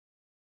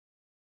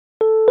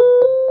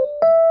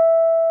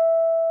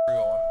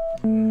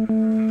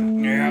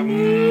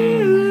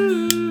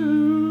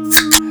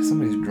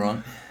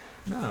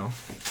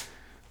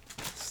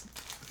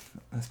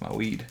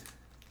weed.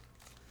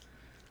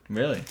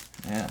 Really?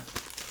 Yeah.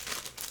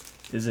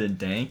 Is it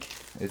dank?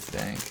 It's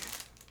dank.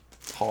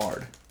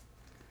 Hard.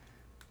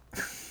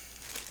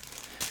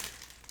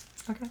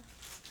 Okay.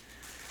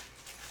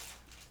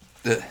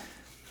 Ugh.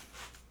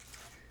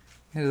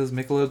 Hey, those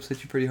Michelobs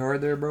hit you pretty hard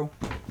there, bro?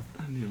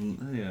 I need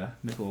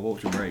Michelob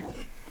Ultra break.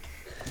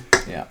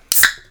 Yeah.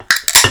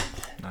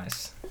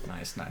 Nice.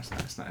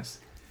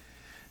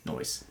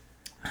 Noise.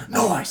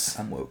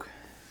 I'm woke.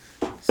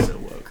 So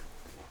woke.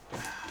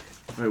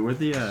 Wait, where'd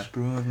the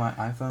Screwing with my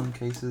iPhone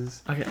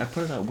cases. Okay, I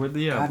put it out. Where'd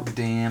the God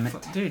damn it.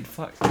 Dude,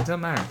 fuck. It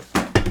doesn't matter.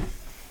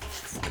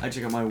 I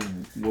check out my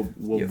You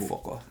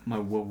fucker. my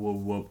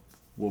woboba.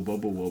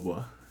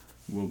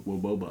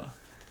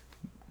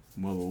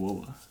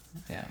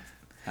 Yeah.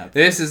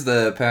 This is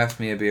the Pass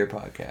Me a Beer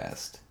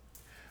podcast.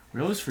 We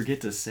always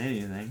forget to say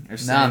anything.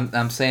 No,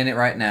 I'm saying it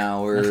right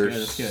now. We're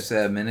That's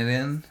good. a minute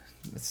in.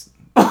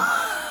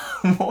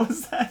 What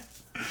was that?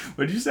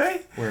 What did you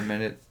say? We're a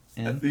minute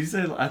in. You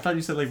said. I thought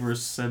you said like we're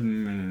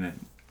 7 minutes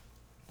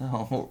in.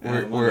 No,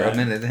 my we're bad. a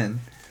minute in.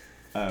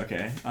 Oh,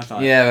 okay. I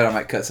thought. Yeah, but I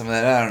might cut some of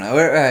that. I don't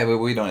know.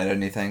 We don't edit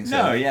anything.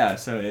 So. No, yeah.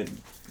 So if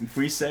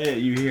we say it,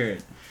 you hear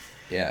it.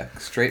 Yeah,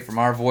 straight from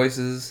our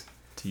voices.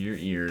 To your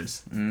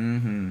ears.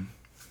 Mm-hmm.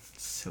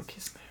 Silky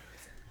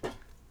smooth.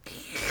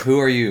 Who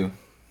are you?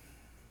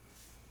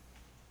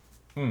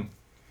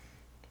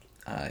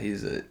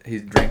 He's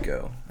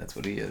Drinko. That's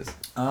what he is.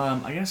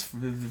 I guess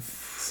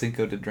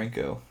Cinco de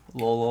Drinko.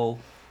 Lol.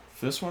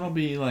 this one will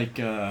be like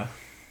trying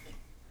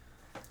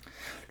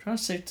to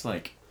stick to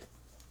like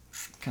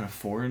kind of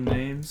foreign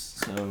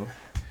names. So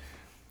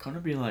gonna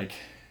be like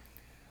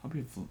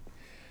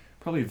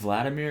probably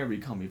Vladimir, but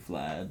you call me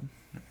Vlad.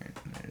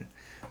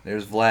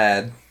 There's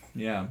Vlad.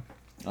 Yeah,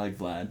 I like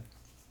Vlad.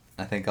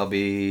 I think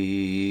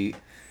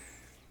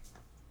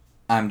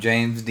I'm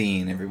James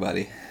Dean,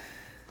 everybody.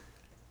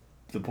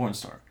 The porn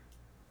star.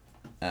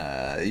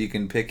 You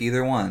can pick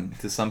either one.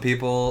 To some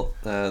people,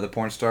 the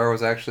porn star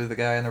was actually the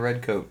guy in the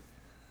red coat.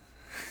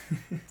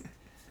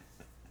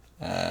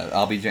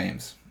 I'll be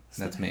James.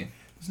 That's me.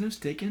 There's no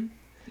sticking.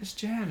 Just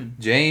jabbing.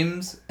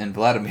 James and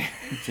Vladimir.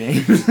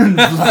 James and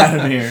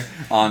Vladimir.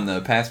 On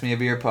the Pass Me a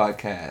Beer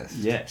podcast.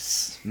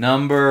 Yes.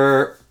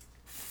 Number...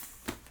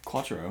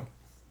 Quattro.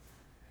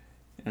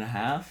 And a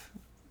half.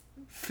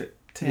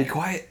 10. Be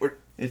quiet.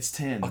 It's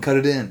 10. I'll cut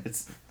it in.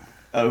 It's...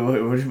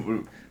 Oh, wait.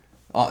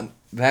 On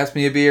Pass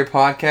Me a Beer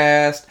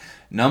podcast.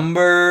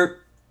 Number...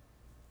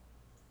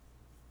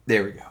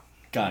 There we go.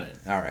 Got it.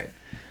 All right.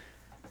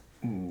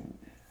 Ooh.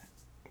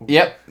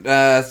 Yep,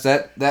 that's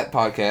that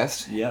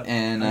podcast. Yep.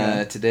 And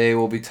okay. Today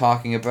we'll be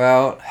talking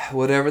about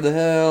whatever the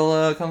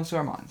hell comes to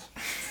our minds.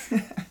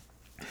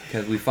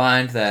 Because we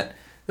find that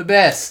the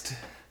best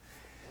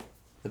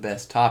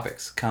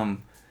topics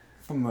come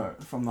from the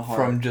heart.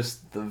 from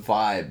just the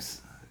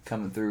vibes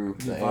coming through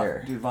the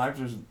air. Dude,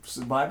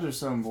 vibes are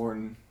so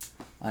important.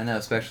 I know,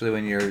 especially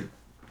when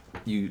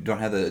you don't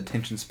have the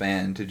attention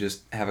span to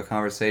just have a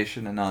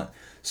conversation and not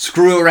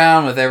screw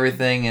around with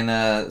everything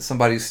in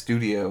somebody's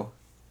studio.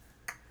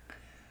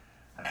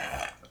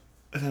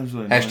 That sounds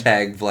really annoying.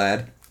 Hashtag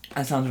Vlad.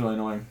 That sounds really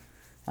annoying.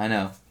 I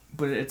know.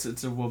 But it's a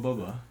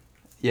woboba.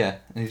 Yeah,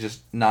 and he's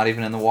just not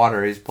even in the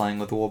water. He's playing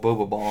with the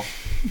Woboba ball.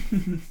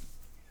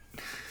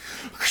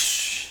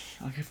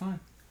 Okay, fine.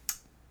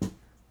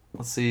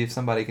 Let's see if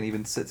somebody can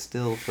even sit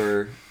still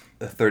for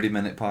a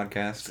 30-minute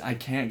podcast. I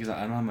can't because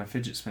I don't have my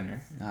fidget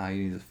spinner.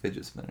 You need a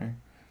fidget spinner.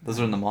 Those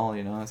are in the mall,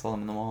 you know. I saw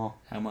them in the mall.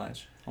 How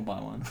much? I'll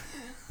buy one.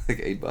 Like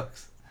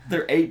 $8.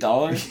 They're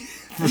 $8?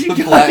 For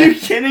some Are you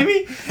kidding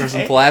me? For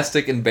some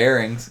plastic and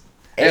bearings.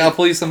 Hey, I'll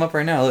pull you some up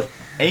right now. Look.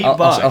 $8.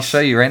 I'll show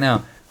you right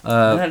now.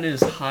 That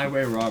is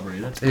highway robbery.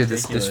 That's dude,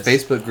 ridiculous. this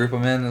Facebook group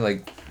I'm in,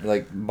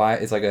 buy.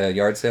 It's like a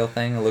yard sale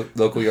thing, a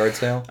local yard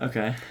sale.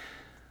 Okay.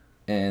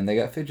 And they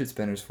got fidget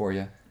spinners for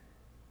you.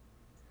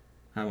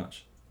 How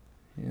much?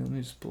 Yeah, let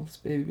me just pull this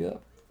baby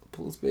up.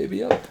 Because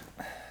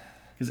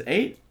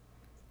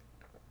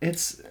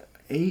it's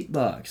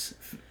 $8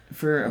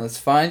 for. Let's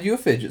find you a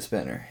fidget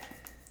spinner.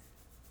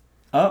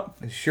 Oh.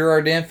 They sure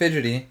are damn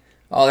fidgety.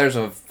 Oh, there's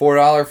a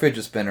 $4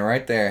 fidget spinner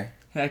right there.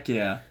 Heck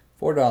yeah.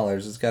 $4.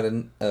 It's got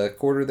a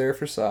quarter there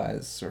for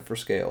size or for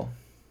scale.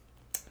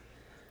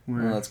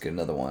 Well, let's get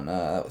another one.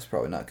 That was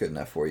probably not good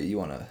enough for you. You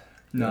want a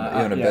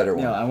better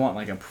one. No, I want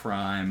like a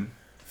prime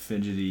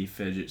fidgety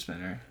fidget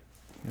spinner.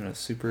 You want a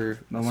super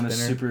I want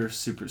spinner? a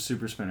super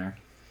spinner.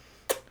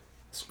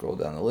 Scroll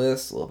down the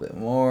list a little bit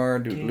more.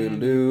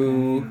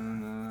 Do.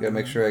 Gotta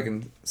make sure I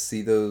can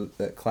see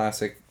that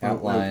classic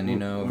outline,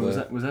 Was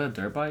that a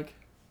dirt bike?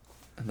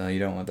 No, you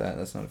don't want that.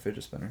 That's not a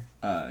fidget spinner.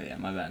 Yeah,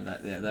 my bad.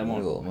 That A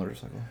won't. little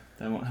motorcycle.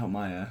 That won't help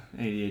my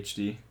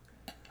ADHD.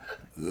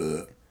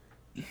 Ugh.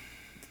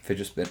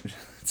 Fidget spinner.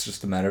 It's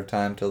just a matter of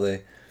time till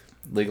they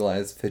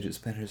legalize fidget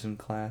spinners in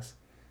class.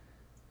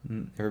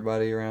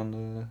 Everybody around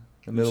the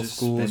middle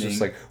school is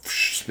just like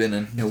whoosh,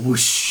 spinning. No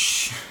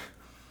whoosh.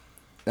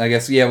 I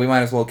guess we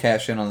might as well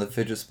cash in on the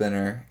fidget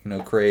spinner,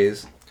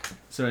 craze.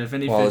 So if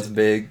any While it's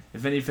big.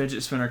 If any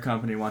fidget spinner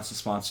company wants to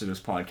sponsor this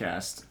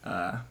podcast,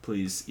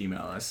 please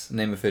email us.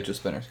 Name a fidget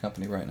spinner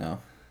company right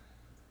now.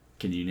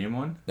 Can you name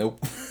one?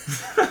 Nope.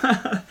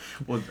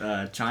 Well,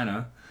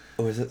 China.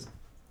 Oh, is it?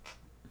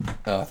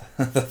 Oh,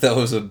 I thought that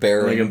was a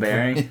bearing. Like a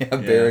bearing? Yeah,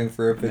 bearing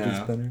for a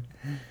fidget spinner.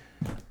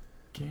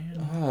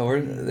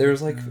 Oh,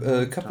 there's like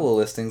a couple of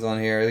listings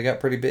on here. They got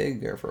pretty big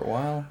there for a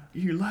while.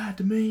 You lied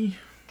to me.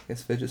 I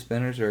guess fidget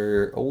spinners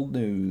are old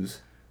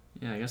news.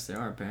 Yeah, I guess they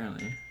are,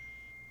 apparently.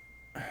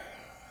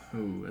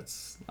 Ooh,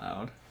 that's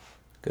loud.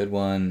 Good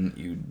one,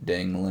 you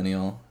dang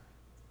millennial.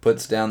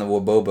 Puts down the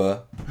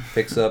Woboba,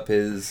 picks up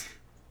his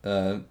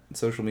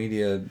social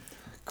media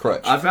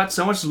crutch. I've got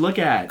so much to look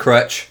at.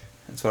 Crutch.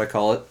 That's what I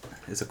call it.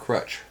 It's a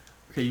crutch.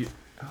 Okay,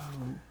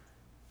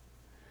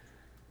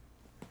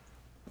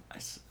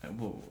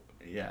 well,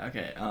 yeah,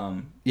 okay.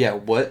 Yeah,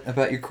 what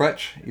about your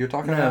crutch you're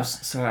talking about?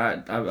 Sorry,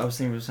 I was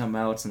thinking of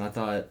something else, and I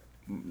thought...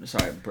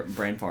 Sorry,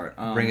 brain fart.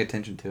 Bring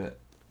attention to it.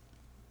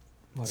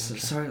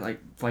 Sorry, like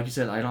you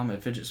said, I don't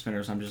have fidget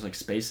spinners. I'm just like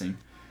spacing.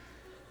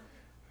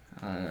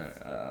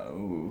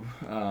 I'm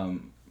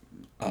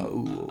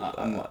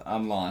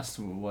lost.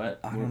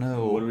 What? I don't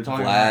know. What are we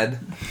talking about?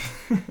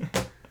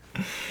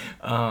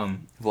 Vlad.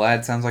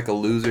 Vlad sounds like a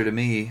loser to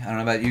me. I don't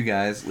know about you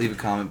guys. Leave a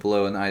comment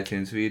below in the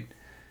iTunes feed.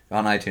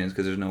 On iTunes,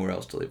 because there's nowhere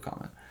else to leave a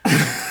comment.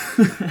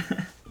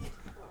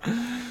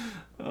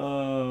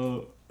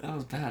 Oh, that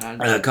was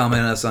bad.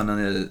 Comment us on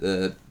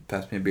the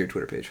Pass Me a Beer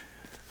Twitter page.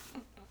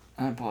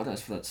 I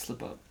apologize for that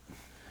slip up.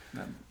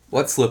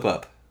 What slip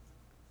up?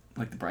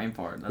 Like the brain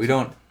fart. We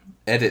don't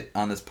edit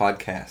on this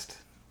podcast.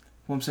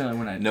 Well, I'm saying like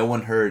when I... No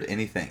one heard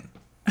anything.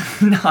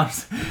 No,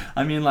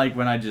 I mean like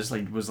when I just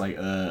like was like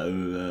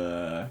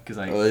because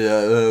I...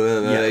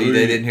 They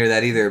didn't hear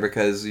that either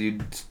because you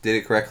did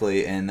it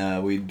correctly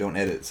and we don't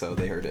edit, so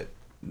they heard it.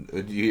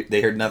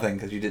 They heard nothing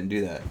because you didn't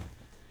do that.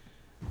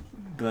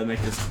 Did I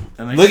make this...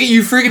 Look at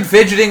you freaking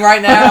fidgeting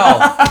right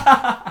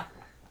now!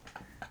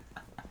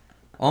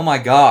 Oh my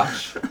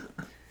gosh.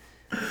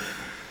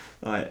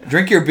 Alright.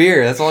 Drink your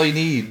beer, that's all you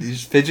need. You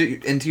just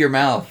fidget into your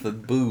mouth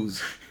with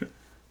booze.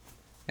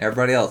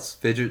 Everybody else,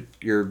 fidget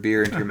your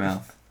beer into your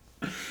mouth.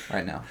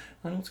 Right now.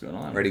 I don't know what's going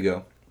on. Ready,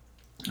 go.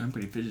 I'm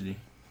pretty fidgety.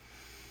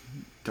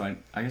 I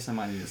guess I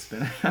might need a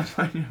spinner. I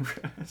might need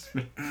a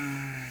spinner.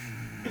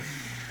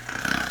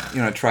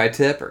 You want a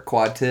tri-tip or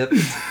quad tip?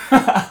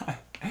 I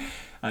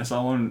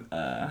saw one,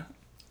 A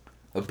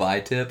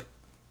bi-tip?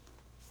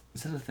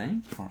 Is that a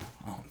thing? I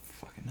don't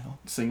fucking know.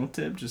 Single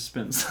tip? Just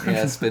spin.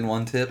 Yeah, spin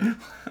one tip.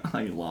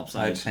 Like I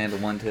lopsided. just handle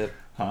one tip.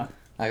 Huh?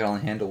 I can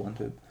only handle one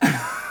tip.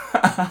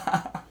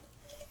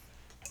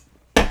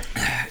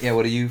 Yeah,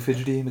 what are you,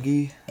 Fidgety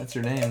McGee? That's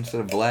your name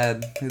instead of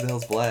Vlad. Who the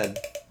hell's Vlad?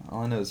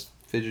 All I know is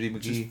Fidgety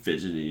McGee. Just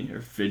fidgety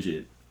or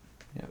fidget.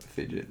 Yeah,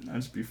 fidget. I'll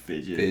just be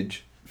fidget.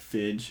 Fidge.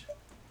 Fidge.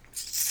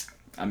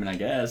 I mean, I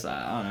guess.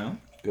 I don't know.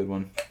 Good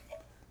one.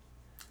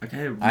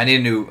 Okay. I need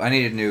a new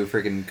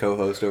freaking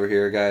co-host over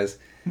here, guys.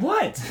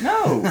 What?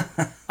 No.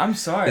 I'm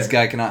sorry. This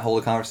guy cannot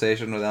hold a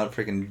conversation without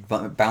freaking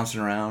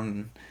bouncing around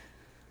and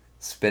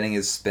spinning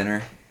his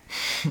spinner.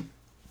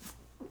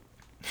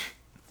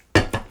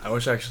 I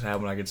wish I actually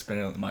had one I could spin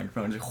it on the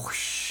microphone. Just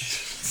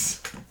whoosh.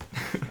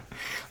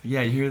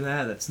 Yeah, you hear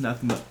that? That's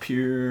nothing but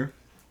pure,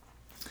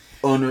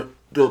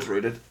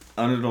 Unadulterated,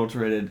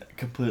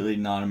 completely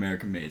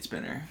non-American made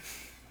spinner.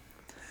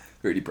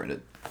 3D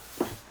printed.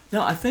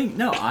 No, I think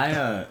no.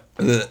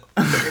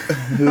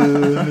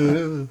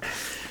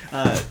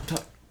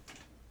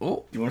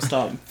 Oh, you want to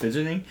stop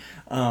fidgeting?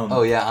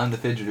 Oh yeah, I'm the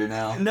fidgeter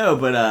now. No,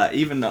 but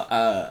even though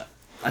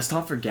I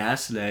stopped for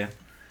gas today,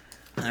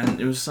 and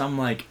it was some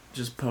like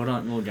just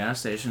podunk little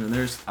gas station, and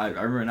I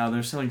remember now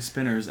they're selling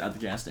spinners at the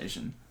gas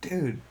station.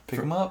 Dude, pick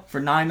them up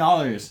for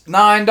 $9.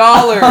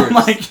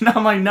 $9.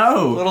 I'm like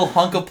no. Little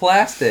hunk of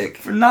plastic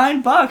for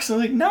 $9. I'm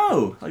like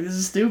no. Like this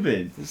is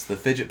stupid. This is the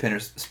fidget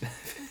pinners.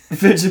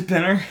 Fidget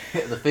pinner.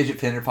 The fidget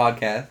pinner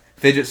podcast.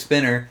 Fidget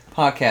spinner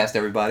podcast.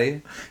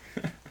 Everybody,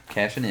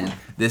 cashing in.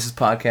 This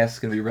podcast is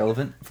gonna be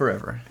relevant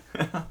forever.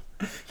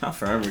 Not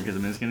forever, because I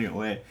mean it's gonna go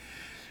away.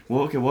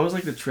 Well, okay. What was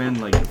like the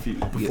trend like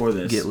before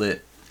this? Get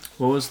lit.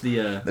 What was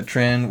the? The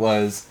trend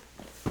was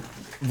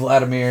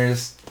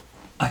Vladimir's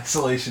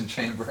isolation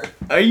chamber.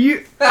 Are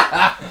you?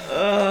 Let's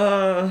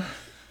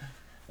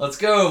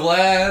go,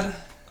 Vlad.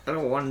 I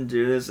don't want to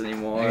do this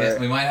anymore. I guess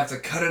we might have to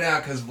cut it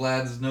out because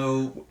Vlad is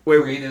no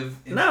creative.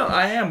 No,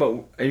 I am.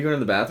 But are you going to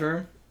the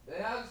bathroom?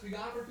 Yeah, I'll just be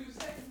gone for 2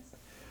 seconds.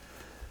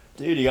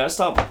 Dude, you gotta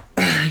stop.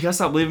 You gotta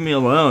stop leaving me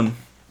alone.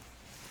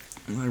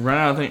 I run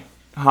out of things.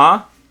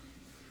 Huh?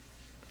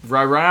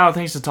 I run out of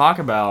things to talk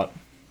about.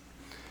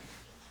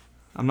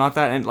 I'm not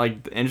that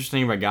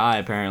interesting of a guy,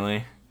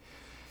 apparently.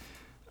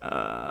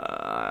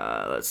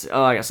 Let's see.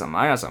 Oh, I got something.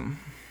 I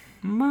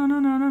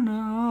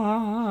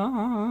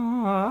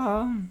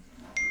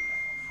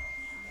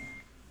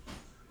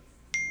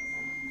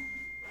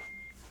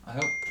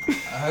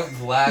hope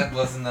Vlad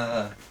wasn't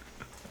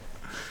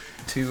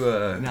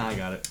too Nah, I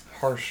got it.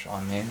 harsh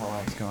on me while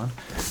I was gone.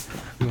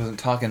 He wasn't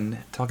talking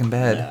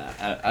bad.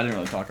 Yeah, I didn't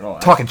really talk at all.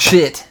 Talking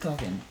shit.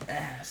 Talking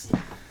ass.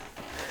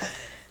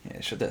 Yeah,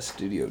 shut that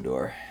studio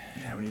door.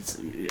 Yeah, we need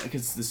to. Yeah,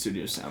 because the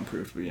studio's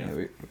soundproof, but yeah. Yeah,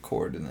 we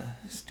record in the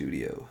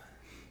studio.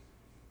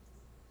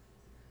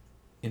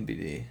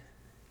 NBD.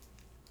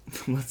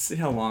 Let's see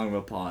how long of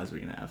a pause we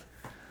can have.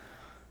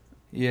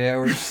 Yeah,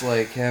 we're just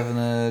like having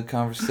a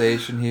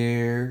conversation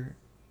here.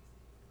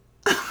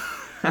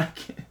 I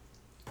can't.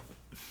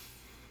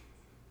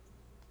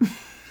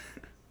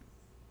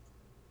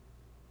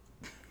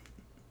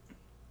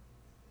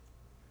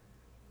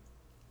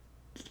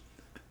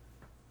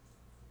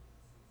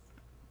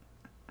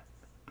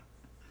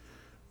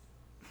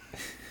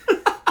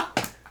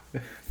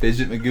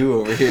 Fidget Magoo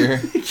over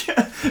here.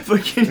 Yeah,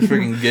 but can you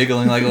freaking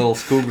giggling like a little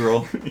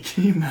schoolgirl.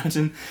 Can you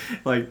imagine,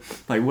 like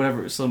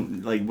whatever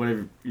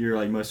your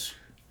like most,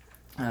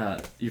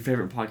 your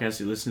favorite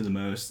podcast you listen to the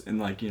most, and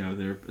like, you know,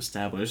 they're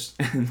established,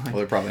 and like, Well,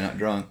 they're probably not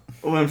drunk.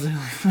 what I'm saying,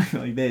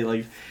 like they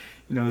like,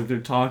 you know, they're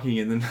talking,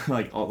 and then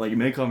like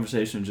mid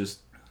conversation just.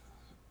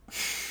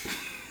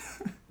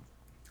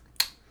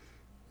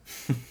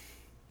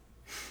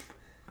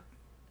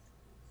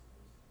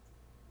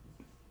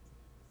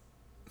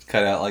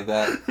 Cut out like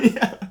that.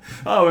 Yeah.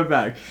 Oh, we're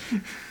back.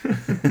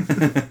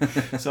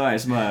 Sorry,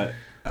 it's my.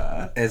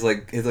 It's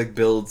like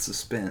builds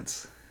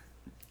suspense.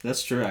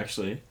 That's true,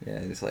 actually. Yeah,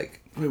 it's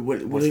like, Wait,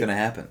 what's gonna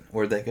happen?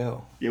 Where'd they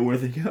go? Yeah,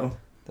 where'd they go?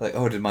 They're like,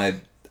 oh, did my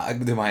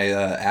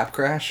app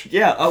crash?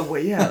 Yeah. Oh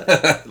wait.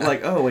 Yeah.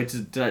 Like, oh wait.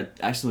 Did I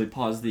accidentally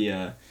pause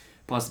the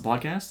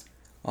podcast?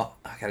 Oh,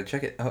 I gotta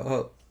check it.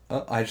 Oh,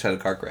 I just had a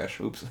car crash.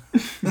 Oops.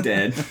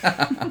 Dead.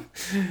 I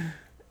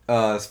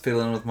was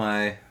fiddling with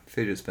my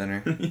fidget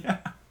spinner. Yeah.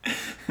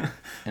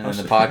 And then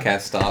the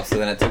podcast stopped, so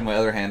then I took my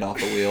other hand off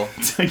the wheel.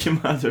 Taking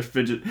my other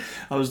fidget.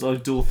 I was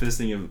dual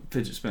fisting a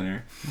fidget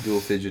spinner. Dual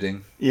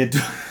fidgeting. Yeah.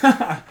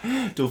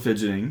 Dual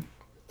fidgeting.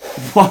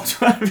 What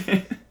do I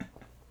mean?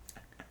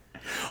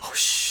 Oh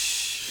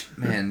shh.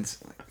 Man,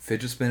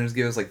 fidget spinners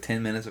give us like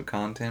 10 minutes of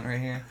content right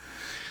here.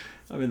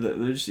 I mean,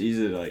 they're just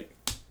easy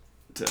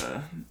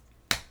to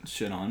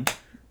shit on.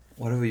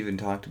 What have we even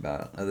talked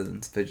about other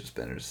than fidget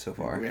spinners so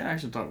far? We really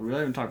haven't talked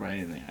about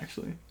anything,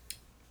 actually.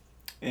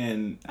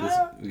 And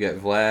We got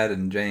Vlad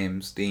and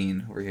James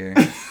Dean over here.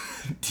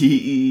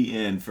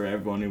 DEN for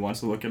everyone who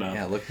wants to look it up.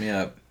 Yeah, look me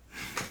up.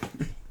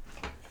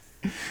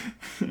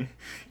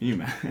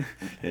 You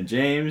and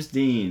James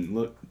Dean,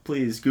 look,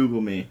 please Google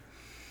me.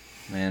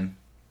 Man,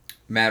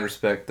 mad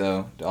respect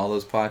though to all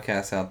those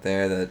podcasts out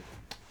there that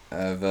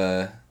have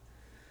I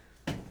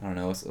don't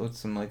know, what's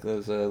some like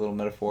those little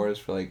metaphors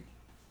for like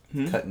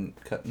cutting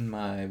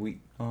my wheat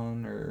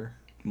on, or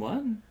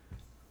what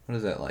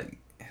is that like?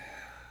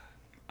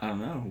 I don't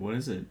know. What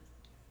is it?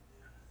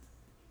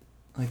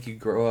 Like you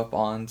grow up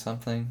on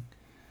something,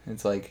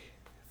 it's like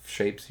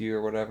shapes you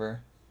or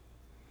whatever.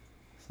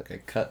 It's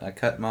like I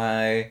cut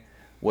my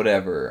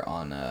whatever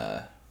on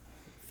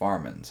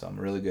farming, so I'm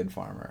a really good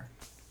farmer.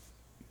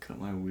 Cut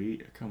my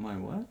wheat. Cut my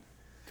what?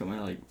 Cut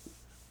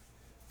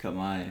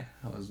my.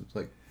 I was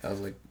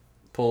like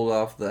pulled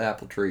off the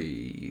apple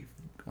tree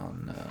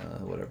on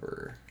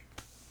whatever.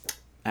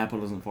 Apple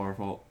doesn't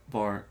fall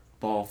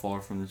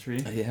far from the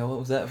tree. Yeah, what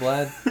was that,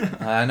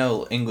 Vlad? I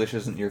know English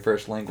isn't your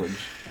first language,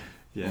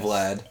 yes.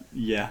 Vlad.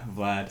 Yeah,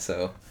 Vlad.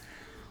 So,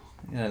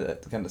 yeah,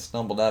 that kind of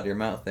stumbled out of your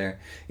mouth there.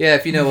 Yeah,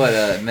 if you know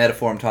what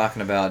metaphor I'm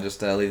talking about,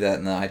 just leave that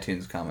in the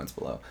iTunes comments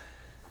below.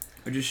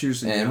 Or just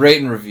shoot and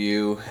rate and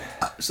review.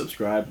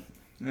 Subscribe.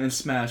 And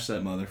smash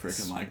that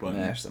motherfucking like button.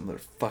 Smash that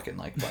motherfucking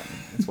like button.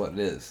 That's what it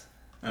is.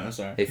 Oh,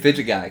 sorry. Hey,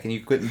 fidget guy, can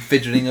you quit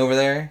fidgeting over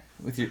there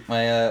with your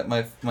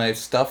my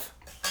stuff?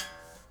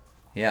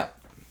 Yeah.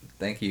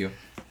 Thank you.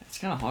 It's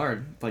kind of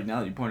hard, like now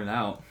that you pointed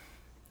out.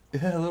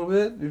 Yeah, a little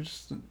bit. You're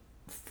just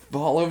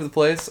all over the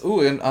place. Ooh,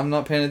 and I'm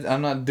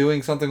not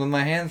doing something with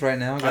my hands right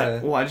now.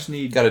 I just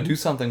need. Gotta do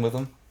something with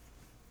them.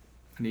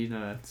 I need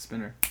a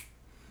spinner.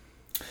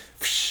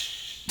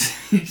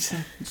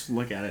 Just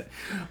look at it.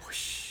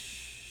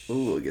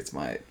 Ooh, it gets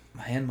my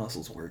hand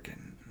muscles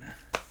working.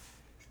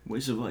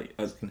 Which is like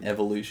an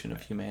evolution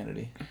of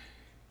humanity.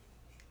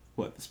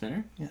 What, the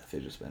spinner? Yeah, the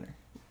fidget spinner.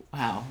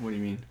 How? What do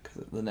you mean?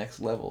 Because the next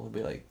level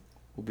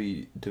we'll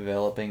be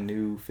developing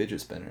new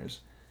fidget spinners,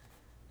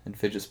 and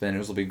fidget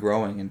spinners will be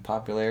growing in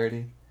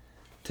popularity.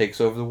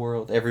 Takes over the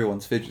world.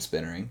 Everyone's fidget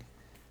spinnering.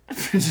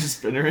 Fidget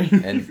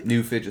spinnering. And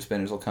new fidget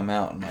spinners will come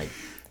out, and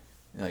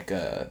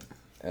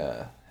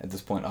at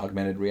this point,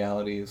 augmented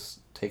reality is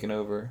taking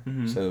over.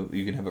 Mm-hmm. So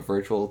you can have a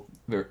virtual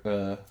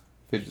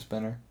fidget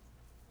spinner,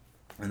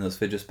 and those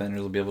fidget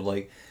spinners will be able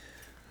to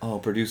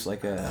produce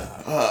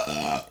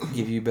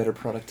give you better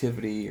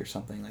productivity or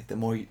something. Like the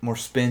more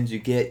spins you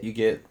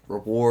get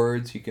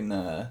rewards. You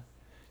can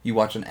you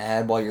watch an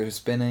ad while you're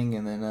spinning,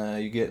 and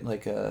then you get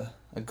like a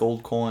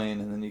gold coin,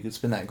 and then you can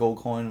spin that gold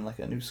coin in like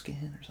a new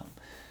skin or something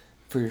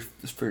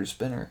for your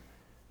spinner,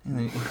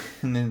 and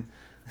then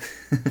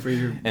for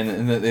your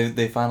and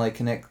they finally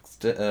connect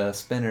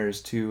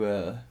spinners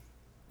to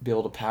be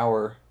able to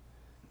power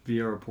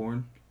VR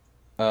porn.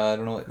 I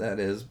don't know what that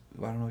is.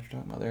 I don't know what you're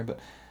talking about there, but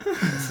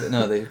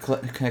no, they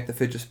connect the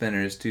fidget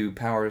spinners to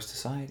power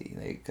society.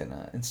 They can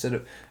instead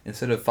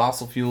of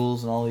fossil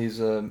fuels and all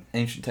these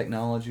ancient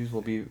technologies,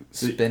 we'll be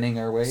spinning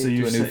our way to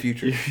a new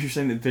future. You're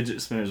saying that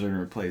fidget spinners are going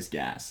to replace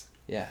gas?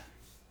 Yeah.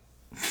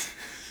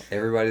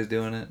 Everybody's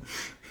doing it.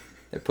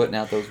 They're putting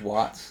out those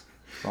watts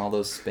from all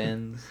those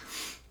spins.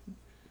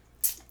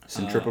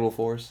 Centripetal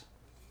force.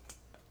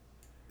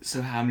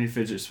 So how many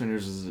fidget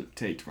spinners does it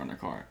take to run a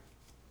car?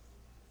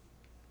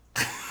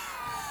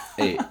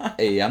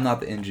 Hey, I'm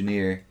not the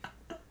engineer.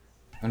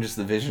 I'm just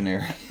the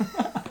visionary.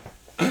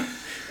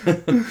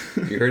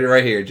 You heard it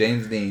right here,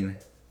 James Dean.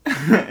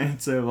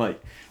 And so, like,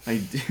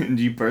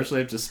 do you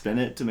personally have to spin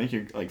it to make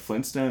your, like,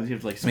 Flintstones? You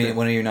have to, like, spin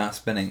when you're not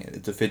spinning it,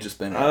 it's a fidget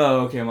spinner.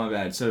 Oh, okay, my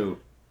bad. So,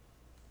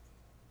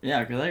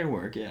 yeah, because that could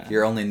work, yeah.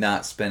 You're only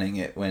not spinning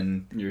it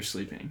when... You're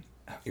sleeping.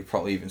 You're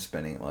probably even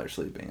spinning it while you're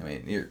sleeping. I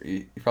mean,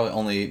 you're probably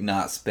only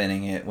not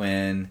spinning it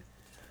when...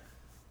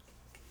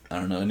 I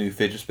don't know, a new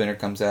fidget spinner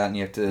comes out and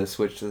you have to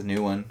switch to the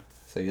new one.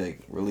 So you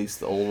like release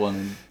the old one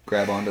and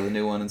grab onto the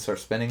new one and start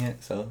spinning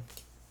it. So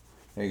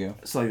there you go.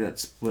 It's like that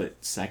split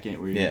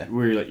second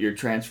where you're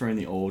transferring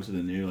the old to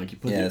the new. Like you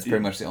put that's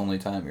pretty much the only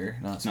time you're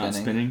not spinning. Not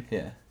spinning?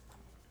 Yeah.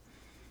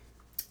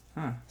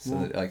 Huh.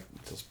 So that,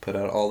 just put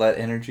out all that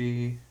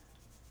energy.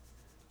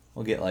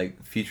 We'll get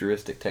like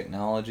futuristic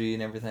technology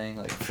and everything,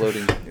 like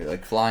floating,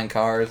 like flying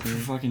cars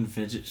and fucking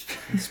fidget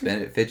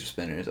fidget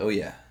spinners. Oh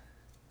yeah,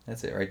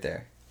 that's it right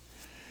there.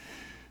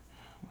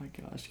 Oh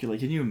my gosh,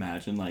 can you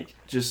imagine, like,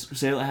 just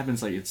say that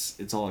happens, like,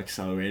 it's all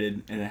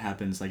accelerated, and it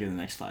happens, like, in the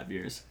next 5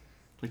 years.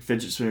 Like,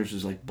 fidget spinners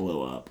just, like,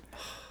 blow up.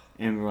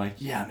 And we're like,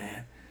 yeah,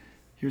 man,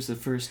 here's the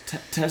first,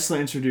 Tesla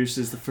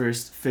introduces the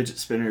first fidget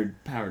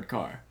spinner-powered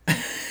car.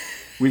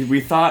 we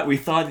thought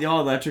the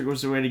all-electric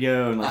was the way to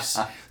go, and, like,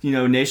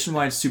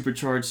 nationwide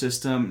supercharged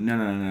system.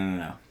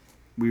 No.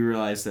 We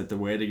realized that the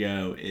way to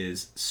go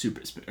is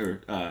fidget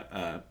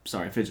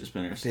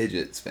spinners.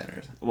 Fidget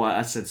spinners. Well,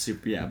 I said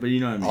super, yeah, but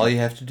you know what I mean. All you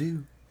have to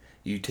do,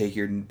 you take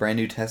your brand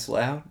new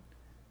Tesla out,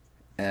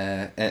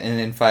 and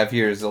in 5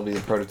 years there'll be the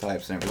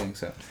prototypes and everything.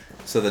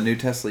 So the new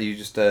Tesla, you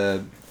just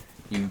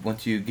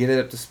once you get it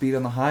up to speed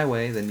on the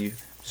highway, then you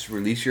just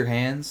release your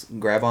hands,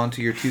 grab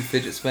onto your 2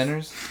 fidget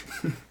spinners,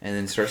 and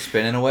then start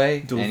spinning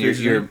away. And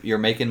you're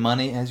making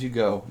money as you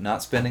go,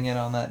 not spending it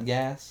on that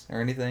gas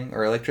or anything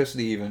or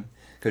electricity even.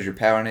 Because you're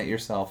powering it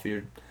yourself,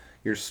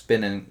 you're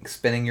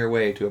spinning your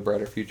way to a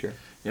brighter future.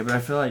 Yeah, but I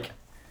feel like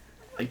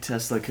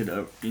Tesla could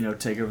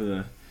take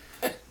over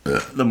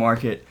the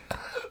market,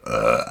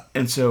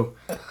 and so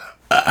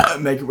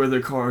make it where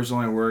their cars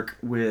only work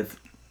with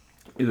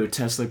either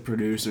Tesla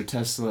produced or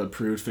Tesla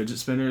approved fidget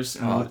spinners.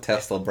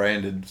 Tesla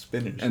branded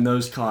spinners, and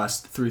those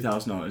cost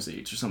 $3,000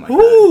 each or something like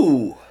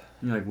that.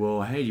 And you're like,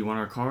 well, hey, do you want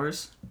our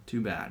cars?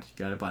 Too bad, you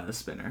gotta buy the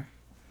spinner.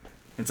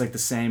 It's like the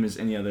same as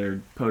any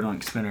other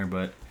podunk spinner,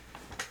 but.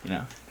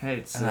 Hey,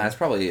 it's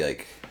probably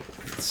like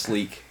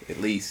sleek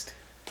at least.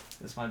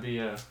 This might be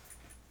your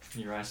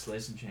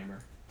isolation chamber.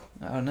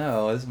 Oh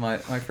no, this is my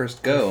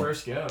first go. Your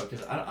first go,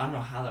 because I don't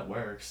know how that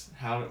works.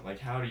 How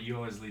do you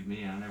always leave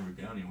me? I never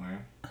go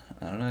anywhere.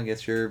 I don't know. I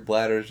guess your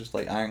bladder is just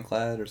like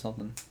ironclad or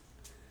something.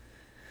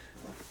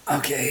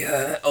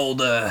 Okay,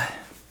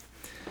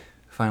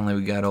 finally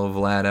we got old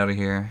Vlad out of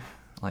here.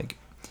 Like,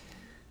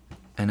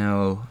 I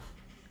know.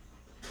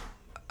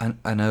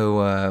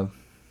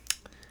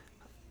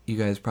 You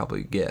guys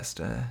probably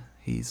guessed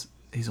he's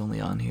only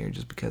on here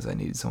just because I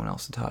needed someone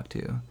else to talk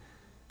to,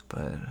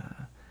 but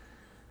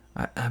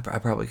I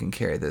probably can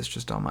carry this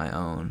just on my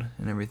own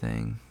and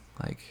everything.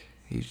 Like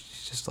he's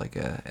just like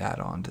a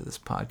add-on to this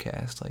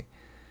podcast. Like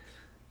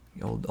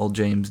old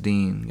James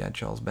Dean got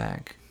y'all's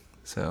back,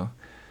 so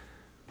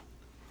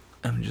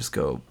I'm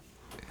gonna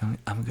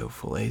go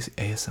full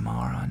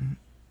ASMR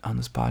on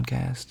this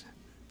podcast.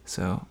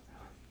 So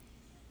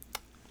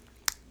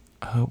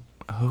I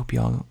hope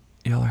y'all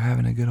are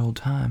having a good old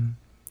time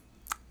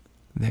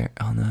there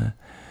on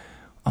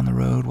the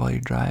road while you're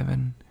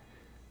driving,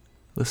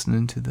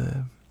 listening to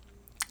the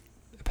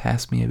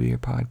Pass Me a Beer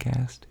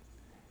podcast.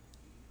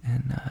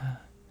 And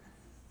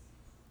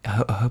I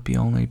hope you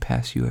only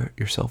pass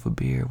yourself a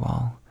beer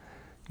while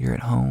you're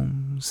at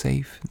home,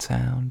 safe and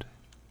sound.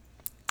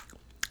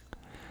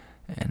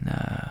 And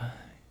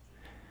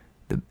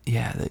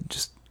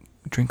just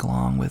drink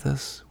along with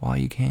us while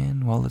you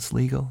can, while it's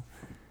legal.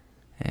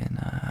 And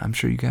I'm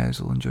sure you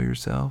guys will enjoy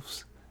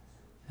yourselves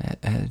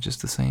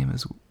just the same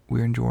as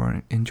we're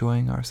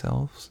enjoying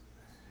ourselves.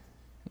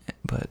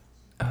 But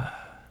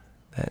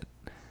that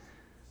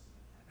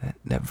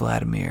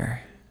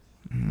Vladimir,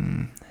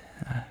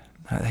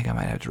 I think I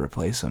might have to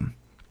replace him.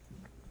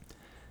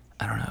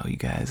 I don't know, you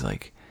guys,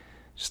 like,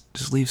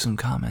 just leave some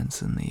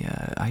comments in the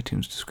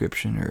iTunes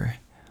description or,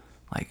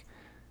 like,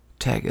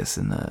 tag us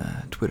in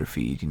the Twitter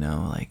feed,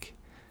 like...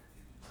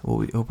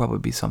 It'll probably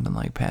be something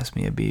like Pass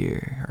Me a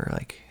Beer or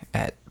like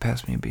at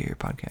Pass Me a Beer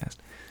podcast.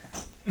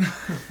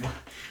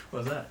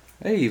 What's that?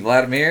 Hey,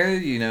 Vladimir,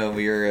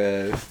 you're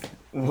a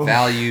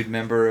valued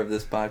member of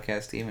this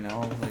podcast team and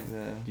all.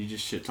 You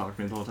just shit talked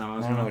me the whole time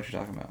I don't know what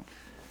you're talking about.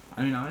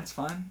 I mean, no, it's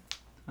fine.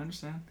 I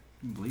understand.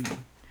 I'm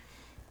bleeding.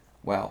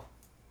 Wow.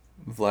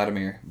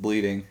 Vladimir,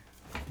 bleeding.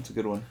 That's a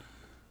good one.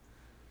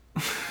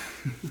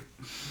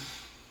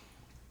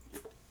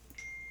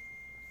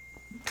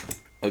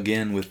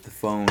 Again with the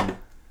phone.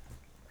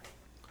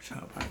 Shut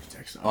up, I have to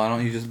text. Why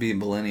don't you just be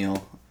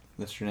Millennial?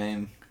 That's your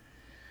name.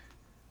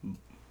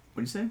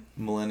 What'd you say?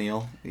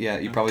 Millennial. Yeah,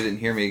 you probably didn't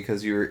hear me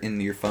because you were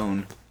in your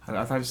phone.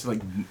 I thought you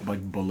said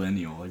like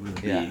millennial, like with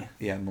a B.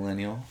 Yeah,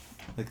 Millennial.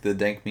 Like the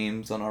dank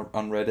memes on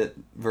Reddit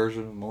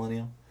version of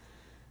Millennial.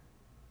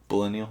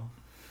 Millennial.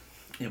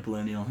 Yeah,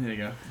 millennial. Here you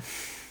go.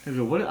 Here you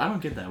go. What? I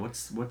don't get that. Why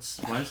is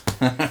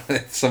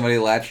Somebody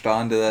latched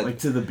on to that. Like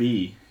to the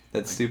B. That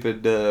like,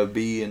 stupid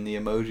B and the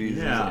emojis.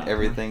 Yeah.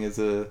 Everything is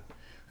a.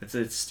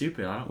 It's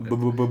stupid. I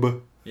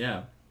don't.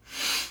 Yeah.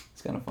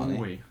 It's kind of funny.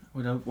 Oh, wait.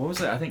 What was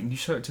that? I think you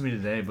showed it to me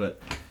today,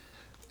 but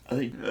I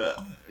think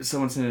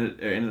someone sent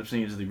it or ended up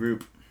sending it to the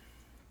group.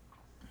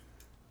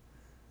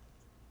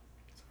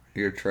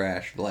 You're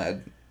trash,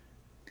 Vlad.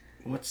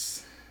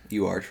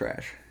 You are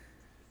trash.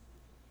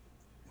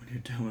 When you're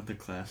done with the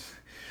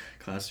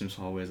classrooms,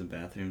 hallways, and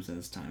bathrooms, and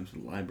it's time for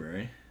the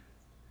library.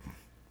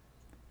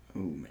 Oh,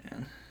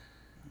 man.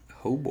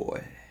 Oh,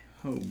 boy.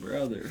 Oh,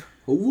 brother.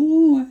 Oh,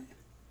 boy.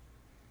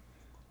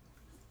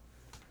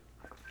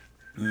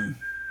 Mm.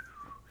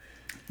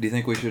 Do you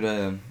think we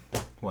should,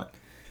 what?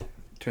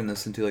 Turn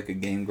this into like a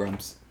Game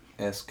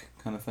Grumps-esque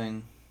kind of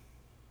thing?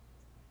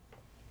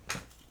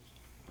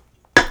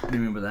 What do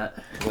you mean by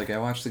that? Like, I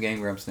watched the Game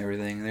Grumps and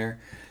everything.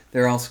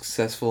 They're all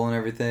successful and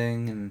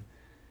everything,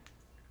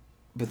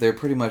 but they're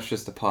pretty much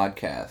just a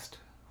podcast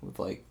with,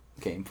 like,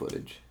 game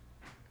footage.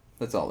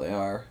 That's all they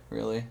are,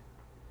 really.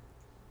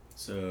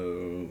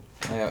 So...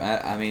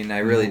 I mean, I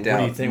really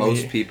doubt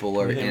most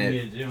people are in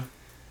it. Do?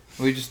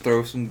 We just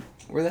throw some...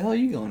 Where the hell are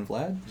you going,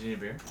 Vlad? Do you need a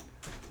beer?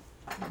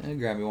 Yeah,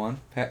 grab me one.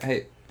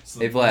 Hey,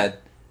 Vlad.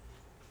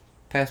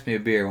 Pass me a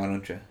beer, why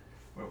don't you?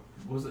 What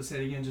was it?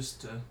 Say it again,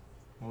 just...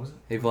 What was it?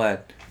 Hey, Vlad.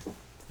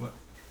 What?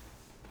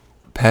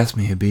 Pass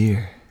me a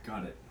beer.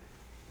 Got it.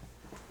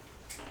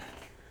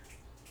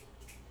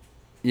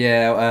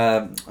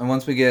 Yeah, and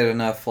once we get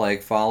enough,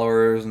 like,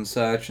 followers and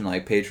such, and,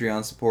 like,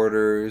 Patreon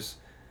supporters,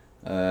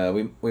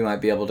 we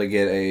might be able to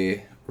get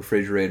a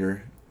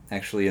refrigerator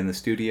actually in the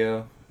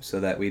studio so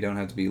that we don't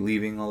have to be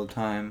leaving all the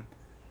time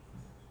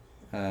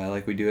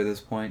like we do at this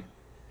point.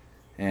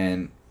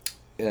 And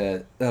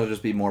that'll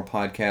just be more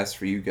podcasts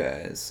for you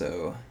guys,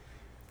 so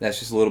that's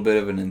just a little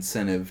bit of an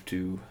incentive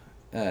to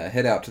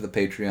head out to the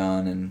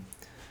Patreon and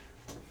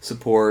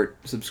support,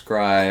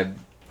 subscribe,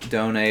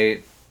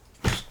 donate,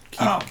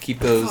 keep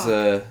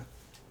those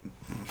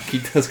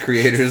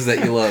creators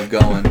that you love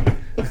going.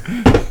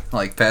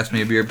 Like Pass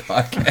Me a Beer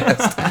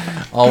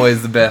podcast,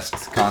 always the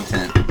best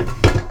content.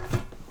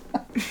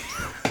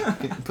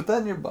 Put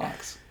that in your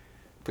box.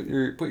 Put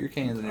your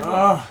cans in your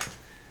box.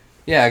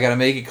 Yeah, I gotta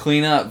make it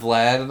clean up,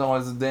 Vlad.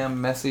 Otherwise, a damn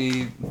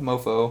messy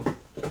mofo.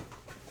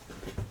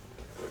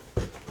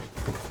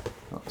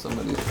 Oh,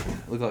 somebody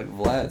looked like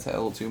Vlad's had a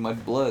little too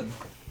much blood.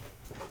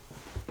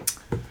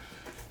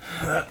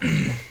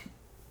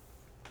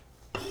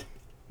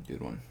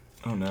 Good one.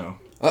 Oh no.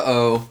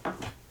 Uh-oh.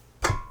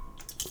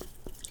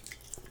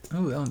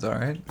 Oh, that one's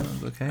alright. That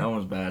one's okay. That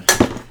one's bad.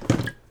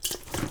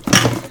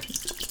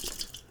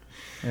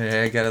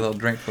 Yeah, I got a little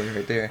drink for you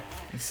right there.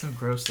 It's so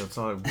gross though. It's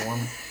all like warm.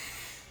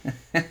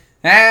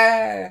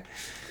 Man,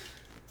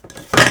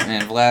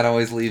 Vlad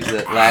always leaves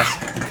the last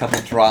couple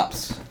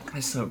drops.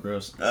 It's so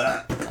gross.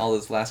 All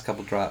those last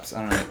couple drops.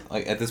 I don't know.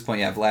 Like at this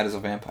point, yeah, Vlad is a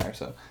vampire,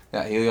 so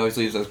yeah, he always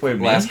leaves those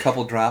last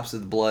couple drops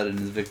of blood in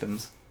his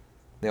victims.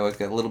 They always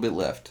got a little bit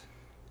left.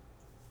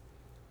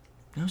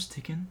 No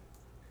sticking.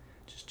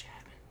 Just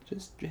jabbing.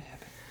 Just jabbing.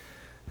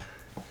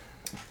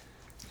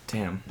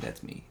 Damn.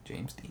 That's me,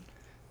 James Dean.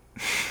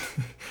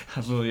 I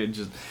was really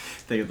just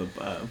think of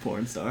the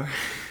porn star.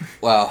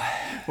 Wow.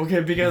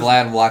 Okay, because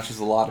Vlad watches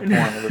a lot of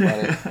porn,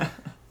 everybody.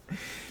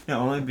 No,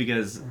 only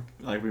because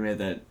like we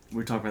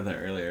talked about that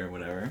earlier or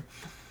whatever.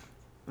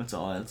 That's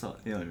all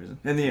the only reason.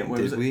 And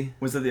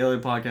was that the other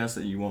podcast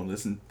that you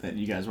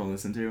guys won't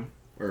listen to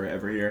or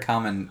ever hear?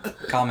 Common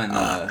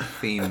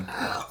theme.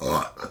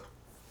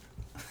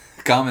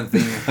 Common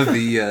theme of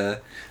the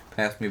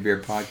Pass Me a Beer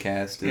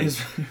podcast is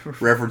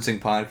referencing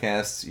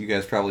podcasts you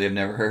guys probably have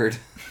never heard.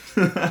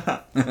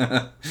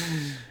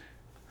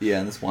 Yeah,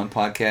 in this one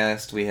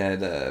podcast we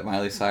had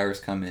Miley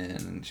Cyrus come in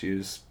and she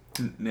was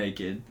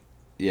naked.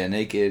 Yeah,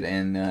 naked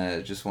and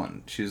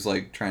she was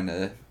like trying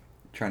to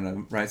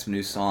write some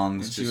new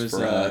songs and just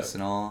for us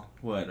and all.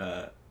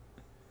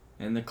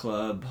 In the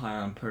club, high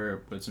on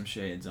perp with some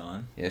shades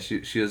on. Yeah,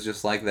 she was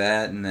just like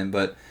that, and then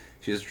but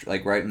she was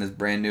like writing this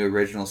brand new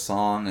original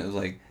song. It was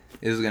like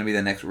it was gonna be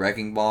the next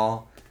Wrecking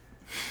Ball,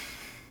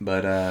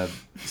 but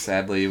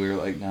sadly we were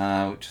like,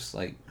 nah, just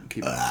like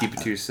keep it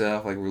to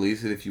yourself. Like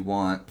release it if you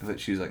want. But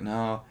she was like,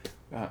 no,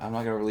 I'm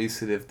not gonna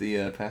release it if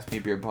the Pass Me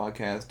a Beer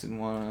podcast didn't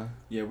wanna.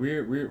 Yeah,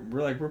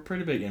 we're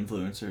pretty big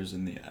influencers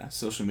in the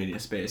social media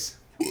space.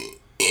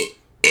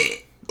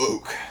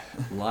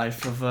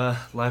 Life of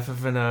an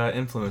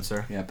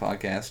influencer. Yeah,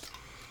 podcast.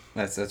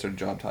 That's her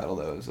job title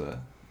though, is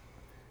a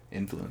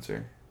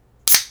influencer.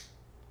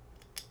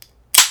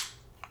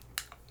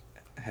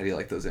 How do you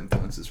like those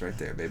influences right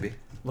there, baby?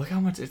 Look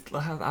how much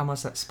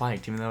that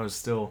spiked, even though it was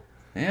still.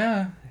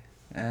 Yeah.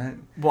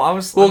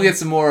 We'll get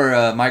some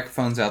more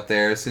microphones out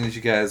there as soon as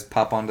you guys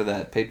pop onto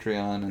that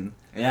Patreon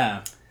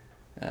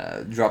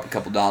and drop a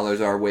couple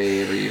dollars our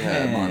way every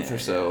month or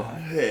so.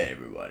 Hey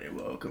everybody,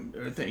 welcome.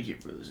 Thank you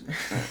for listening.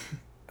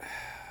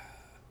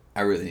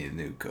 I really need a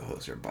new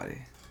co-host,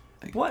 everybody.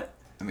 Like, what?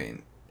 I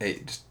mean,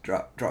 hey, just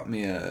drop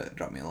me a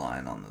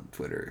line on the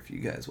Twitter if you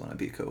guys want to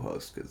be a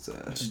co-host, because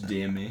just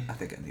DM me. I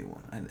think I need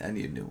one. I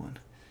need a new one.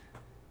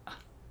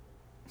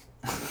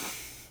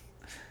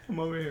 I'm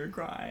over here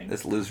crying.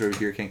 This loser over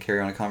here can't carry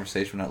on a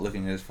conversation without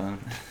looking at his phone.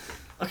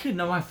 Okay,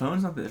 no, my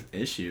phone's not the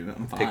issue.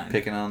 I'm fine.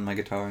 Picking on my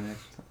guitar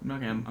next.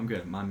 Okay, I'm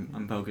good.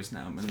 I'm focused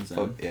now. I'm in the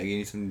zone. Yeah, you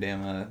need some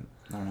damn I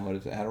don't know, what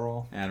is it,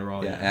 Adderall?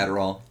 Adderall. Yeah,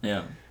 Adderall.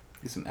 Yeah.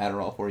 Get some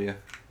Adderall for you.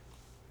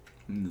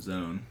 In the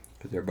zone.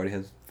 Because everybody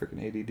has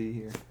freaking ADD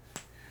here.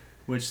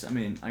 Which, I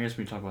mean, I guess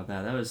we can talk about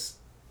that.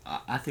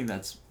 I think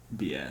that's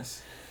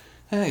BS.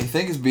 Hey, you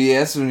think it's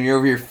BS when you're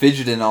over here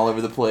fidgeting all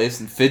over the place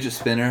and fidget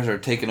spinners are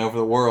taking over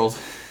the world.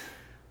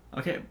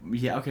 Okay,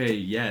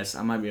 yes,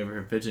 I might be over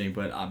here fidgeting,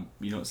 but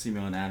you don't see me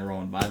on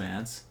Adderall and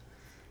Vyvanse.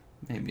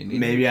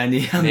 Maybe I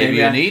need to be.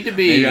 Maybe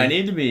I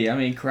need to be. I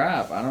mean,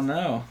 crap, I don't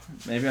know.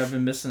 Maybe I've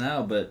been missing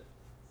out, but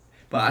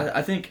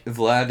I think...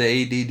 Vlad the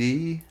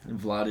ADD?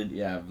 Vlad,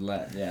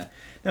 yeah.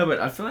 No, but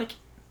I feel like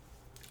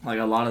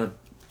a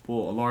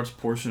large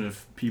portion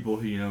of people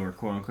who, are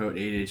quote-unquote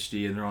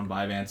ADHD and they're on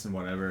Vyvanse and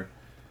whatever,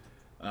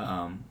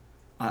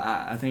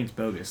 I think it's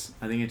bogus.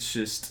 I think it's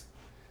just...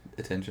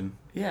 attention.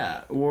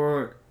 Yeah,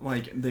 or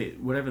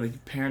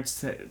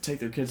parents take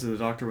their kids to the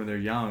doctor when they're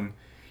young,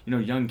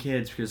 young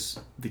kids, because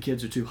the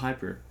kids are too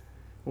hyper.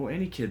 Well,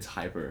 any kid's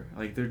hyper.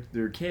 Like,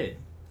 they're a kid.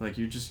 Like,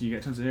 you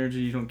got tons of energy,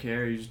 you don't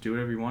care, you just do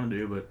whatever you want to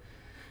do, but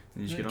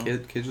you just get on.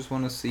 Kids just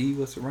want to see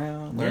what's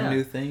around, learn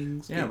new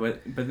things. Yeah,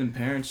 but then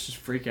parents just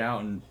freak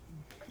out and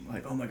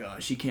like, oh my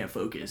gosh, she can't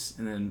focus,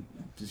 and then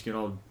just get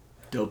all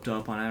doped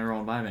up on Adderall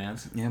and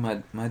Vyvanse. Yeah,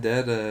 my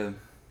dad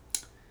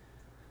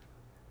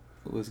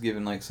was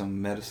given like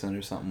some medicine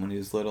or something when he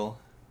was little.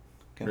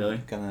 Really?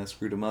 Kind of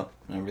screwed him up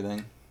and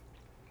everything.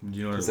 Do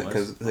you know what it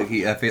was? Because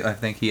I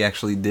think he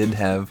actually did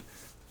have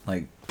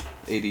like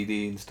ADD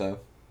and stuff,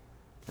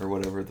 or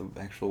whatever the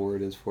actual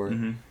word is for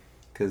it.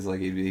 Because like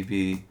it'd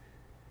be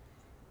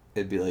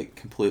like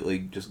completely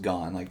just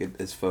gone. Like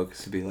his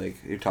focus would be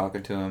like you're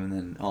talking to him and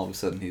then all of a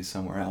sudden he's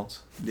somewhere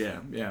else. Yeah.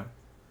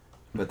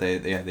 But they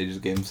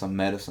just gave him some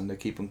medicine to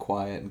keep him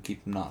quiet and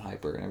keep him not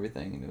hyper and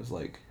everything, and it was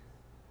like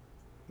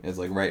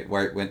right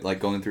where it went, like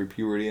going through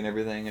puberty and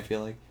everything. I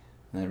feel like,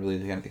 and that really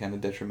kind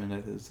of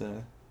detrimented his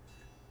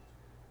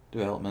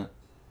development.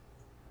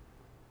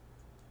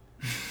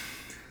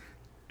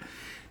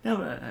 No,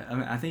 but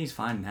I think he's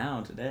fine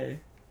now today.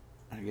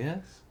 I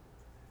guess.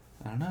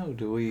 I don't know.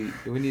 Do we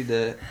need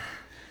to?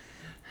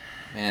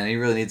 Man, he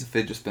really needs a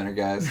fidget spinner,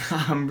 guys.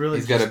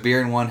 He's got a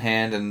beer in one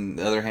hand and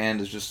the other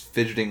hand is just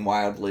fidgeting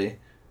wildly,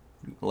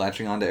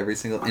 latching onto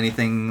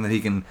anything that he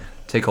can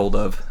take hold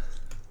of.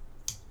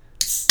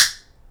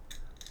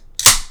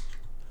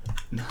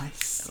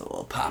 Nice. A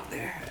little pop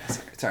there.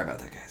 Sorry about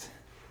that, guys.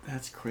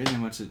 That's crazy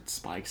how much it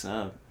spikes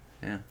up.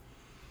 Yeah.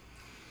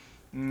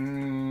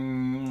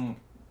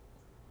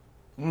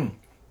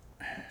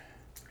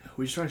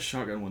 We should try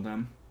shotgun one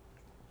time.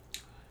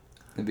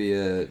 It'd be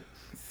a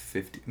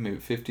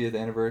 50th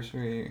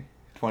anniversary,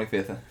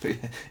 25th.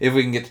 If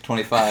we can get to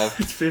 25.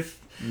 It's 5th.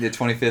 The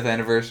 25th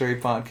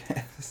anniversary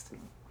podcast.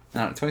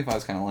 No, 25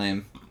 is kind of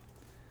lame.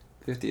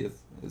 50th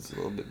is a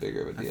little bit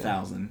bigger of a deal.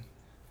 1,000th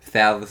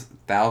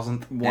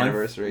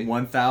anniversary.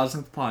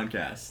 1,000th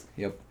podcast.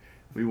 Yep.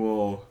 We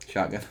will...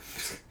 Shotgun.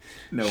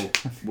 No,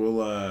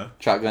 we'll...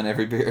 Shotgun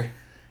every beer.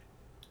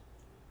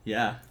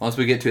 Yeah. Once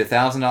we get to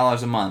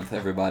 $1,000 a month,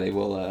 everybody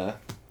will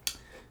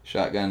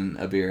shotgun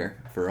a beer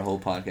for a whole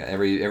podcast.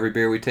 Every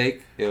beer we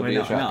take, it'll be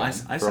a shotgun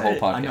for a whole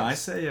podcast. I know. I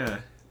say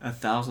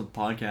 1,000th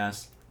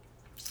podcast.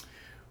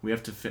 We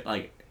have to fit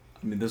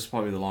this is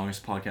probably the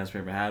longest podcast we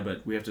ever had,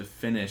 but we have to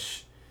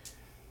finish,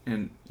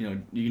 and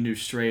you can do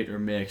straight or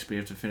mixed, but you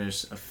have to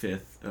finish a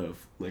 5th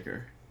of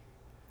liquor.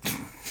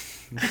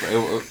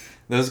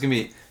 Those can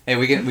be. Hey,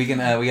 we got to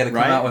come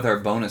out with our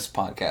bonus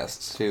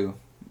podcasts too.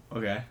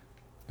 Okay.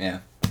 Yeah.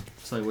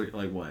 So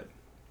what?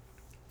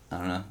 I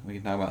don't know. We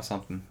can talk about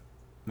something.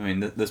 I mean,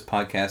 this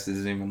podcast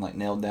isn't even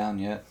nailed down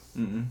yet.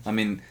 Mm-mm. I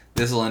mean,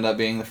 this will end up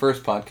being the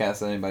first podcast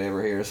that anybody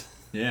ever hears.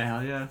 Yeah,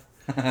 hell yeah.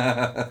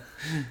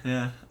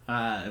 Yeah.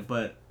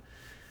 But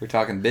we're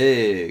talking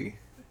big.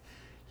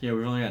 Yeah,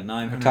 we've only got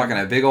 900. We're talking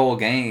a big old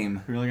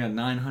game. We only got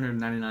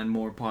 999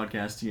 more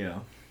podcasts to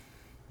go.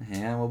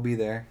 Yeah, we'll be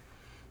there.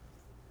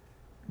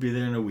 Be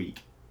there in a week.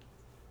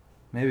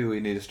 Maybe we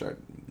need to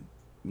start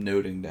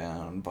noting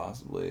down,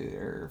 possibly,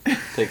 or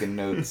taking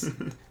notes.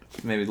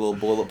 Maybe little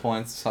bullet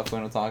points, stuff we're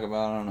going to talk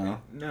about. I don't know.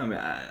 No, I mean,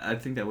 I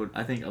think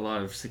I think a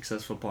lot of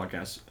successful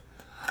podcasters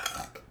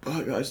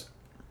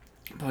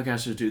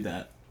do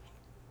that.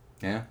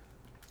 Yeah.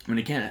 I mean,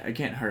 it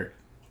can't hurt.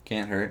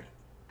 Can't hurt.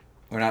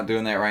 We're not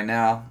doing that right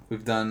now.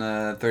 We've done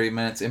 30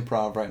 minutes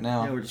improv right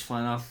now. Yeah, we're just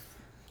flying off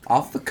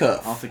the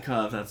cuff. Off the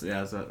cuff. That's what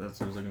I was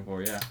looking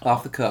for. Yeah.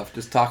 Off the cuff.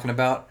 Just talking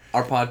about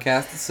our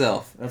podcast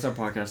itself. That's our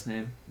podcast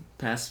name.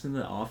 Pass me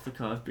the off the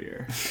cuff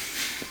beer.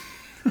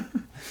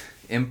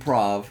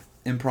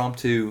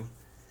 Impromptu.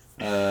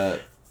 Oh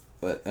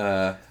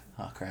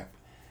crap.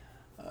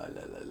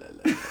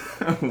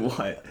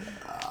 What?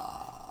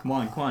 Come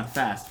on,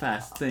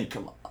 fast, think.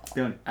 Come on.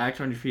 Don't act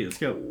on your feet. Let's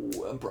go.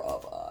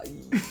 Improv.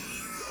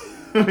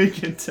 We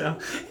can tell.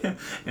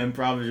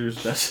 Improv is your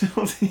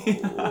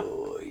specialty.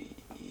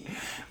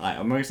 Alright,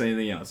 I'm not gonna say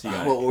anything else. You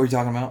got what were we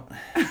talking about?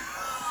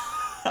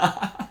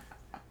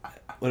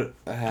 What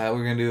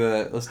we're gonna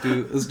do let's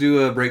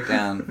do a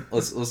breakdown.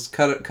 Let's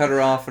cut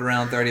her off at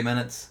around 30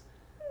 minutes.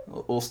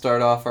 We'll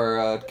start off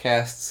our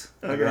casts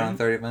at around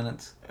 30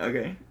 minutes.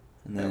 Okay.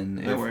 And then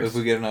if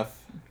we get enough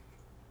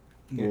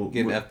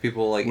enough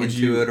people like into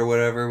you, it or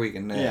whatever, we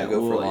can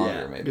go for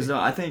longer maybe. Because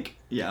I think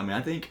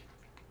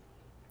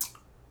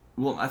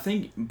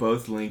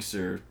both links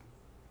are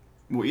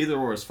either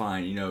or is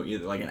fine. You know,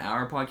 either like an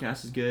hour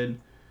podcast is good.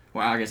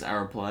 Well, I guess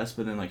hour plus,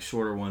 but then like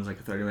shorter ones, like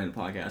a 30-minute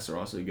podcast, are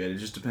also good. It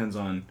just depends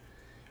on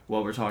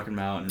what we're talking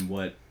about and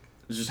what.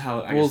 It's just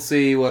how we'll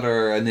see what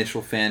our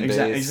initial fan base.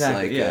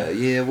 Exactly.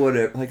 Like,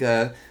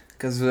 whatever.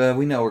 Because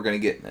we know we're gonna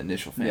get an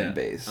initial fan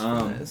base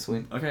from this.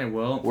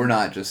 We're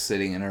not just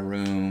sitting in a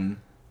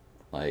room,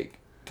 like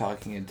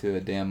talking into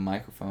a damn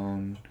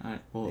microphone,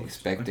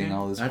 expecting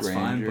all this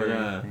grandeur.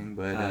 That's fine,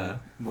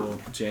 well,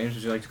 James,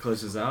 would you like to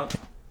close this out?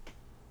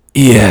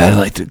 Yeah,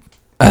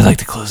 I'd like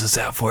to close this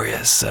out for you.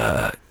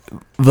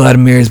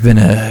 Vladimir has been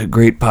a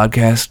great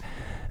podcast,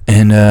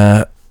 and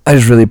I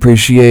just really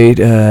appreciate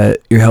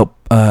your help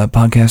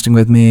podcasting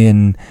with me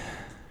and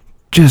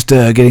just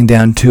getting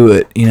down to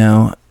it, you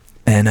know,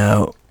 and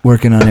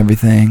working on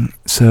everything.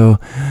 So,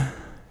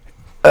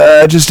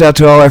 just out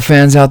to all our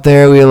fans out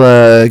there,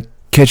 we'll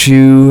catch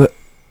you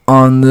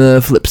on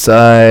the flip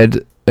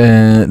side.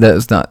 I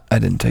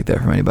didn't take that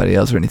from anybody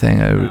else or anything.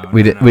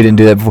 We didn't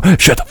do that before.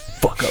 Shut the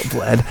fuck up,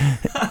 Vlad.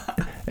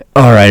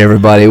 All right,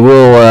 everybody.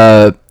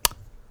 We'll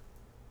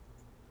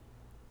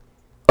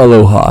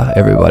aloha,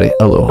 everybody.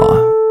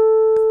 Aloha.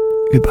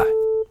 Goodbye.